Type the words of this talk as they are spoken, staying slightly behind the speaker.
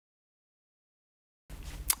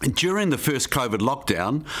During the first COVID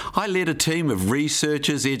lockdown, I led a team of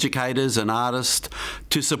researchers, educators and artists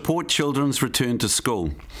to support children's return to school.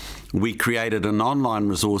 We created an online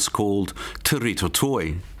resource called Rito.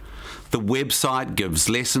 The website gives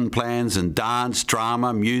lesson plans in dance,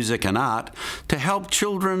 drama, music and art to help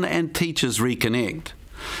children and teachers reconnect.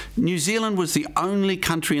 New Zealand was the only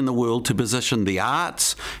country in the world to position the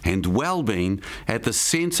arts and well-being at the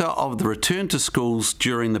centre of the return to schools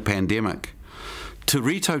during the pandemic.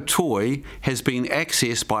 Rito has been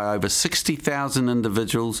accessed by over 60,000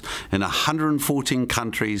 individuals in 114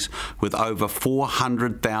 countries with over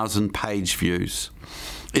 400,000 page views.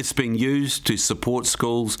 It's been used to support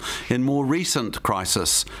schools in more recent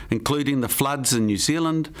crises, including the floods in New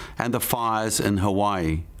Zealand and the fires in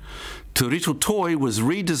Hawaii. Rito was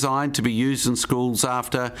redesigned to be used in schools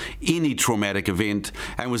after any traumatic event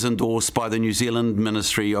and was endorsed by the New Zealand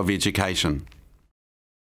Ministry of Education.